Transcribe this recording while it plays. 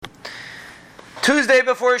Tuesday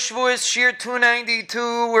before Shavuos, Shiur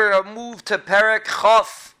 292, we're moved to Perek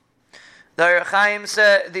Chaf. The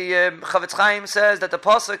ChafetzChaim says that the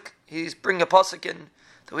pasuk, he's bringing a pasuk in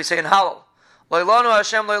that we say in Hallel, Leilanu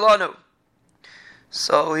Hashem Leilanu.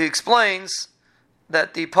 So he explains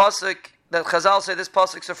that the pasuk that Chazal say this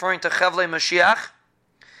pasuk is referring to Chavle Mashiach,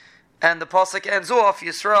 and the pasuk ends off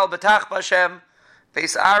Yisrael B'tach B'Hashem,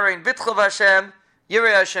 Beis Aaron B'tchav Hashem,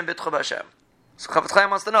 Yirei Hashem B'tchav Hashem. So ChafetzChaim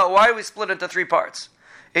wants to know, why do we split into three parts?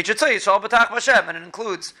 It should say Yisrael B'tach B'Hashem, and it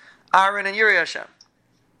includes Aaron and Yirei Hashem.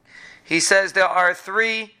 He says there are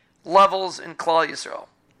three levels in Klal Yisrael.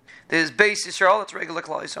 There's Beis Yisrael, that's regular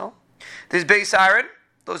Klal Yisrael. There's Beis Aaron,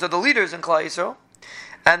 those are the leaders in Klal Yisrael.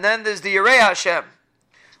 And then there's the Yirei Hashem,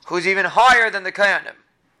 who's even higher than the Kayanim.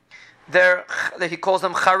 He calls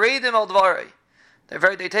them Charedim al Dvarei.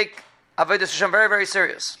 They take Avodas Hashem very, very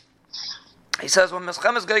serious. He says when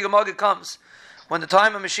Meschemes Gog Magog comes, when the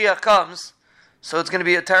time of Mashiach comes, so it's going to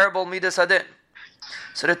be a terrible Midas Hadin.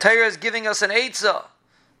 So the Torah is giving us an Eitzah,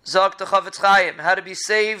 Zok to ChafetzChaim, how to be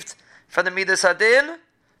saved from the Midas Hadin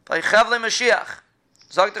by Chavle Mashiach.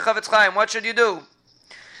 Zok to ChafetzChaim, what should you do?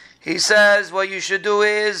 He says what you should do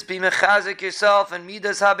is be mechazik yourself in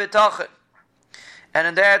Midas HaBitachon. And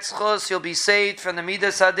in that schus, you'll be saved from the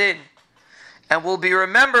Midas Hadin. And will be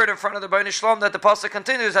remembered in front of the Bnei Shalom that the pasuk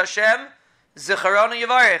continues, Hashem, Zicharanu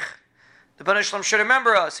Yavarich. The Bnei Shalom should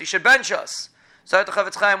remember us. He should bench us. So to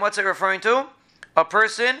ChafetzChaim, what's it referring to? A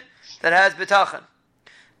person that has bitachon.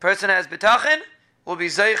 Person that has bitachon will be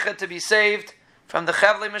zeichet to be saved from the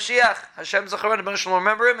Chavle Mashiach. Hashem Zicharanu, the Bnei Shalom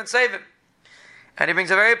remember him and save him. And he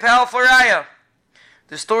brings a very powerful raya.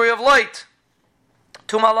 The story of Light.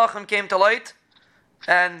 Two malachim came to Light,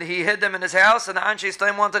 and he hid them in his house, and the Anshe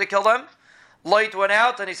Stam wanted to kill them. Light went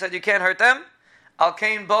out, and he said, you can't hurt them. Al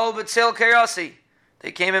Kain Bo B'Tzel Kerasi.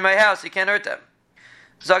 They came in my house, you can't hurt them.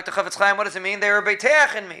 Zok to ChafetzChaim, what does it mean? They were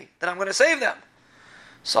beiteach in me, that I'm going to save them.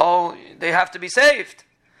 So they have to be saved.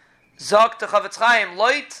 Zok to ChafetzChaim,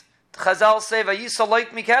 Light, Chazal say, Vayisa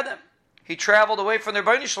Light Mikadem. He traveled away from their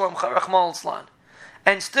Bnei Shalom, Rachmana litzlan.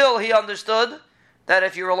 And still he understood that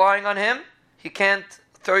if you're relying on him, he can't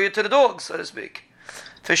throw you to the dogs, so to speak.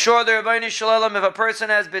 For sure, the Rebbeinu Shalom, if a person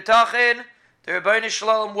has bitachin, the Rebbeinu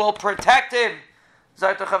Shalom will protect him.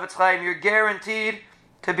 Zok to ChafetzChaim, you're guaranteed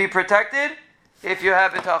to be protected if you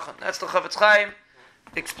have bitachon. That's the ChafetzChaim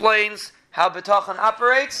explains how bitachon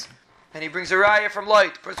operates, and he brings a raya from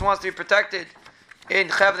Light. The person wants to be protected in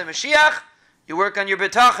Chavle Mashiach, you work on your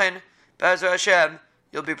bitachon, Be'ezer Hashem,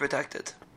 you'll be protected.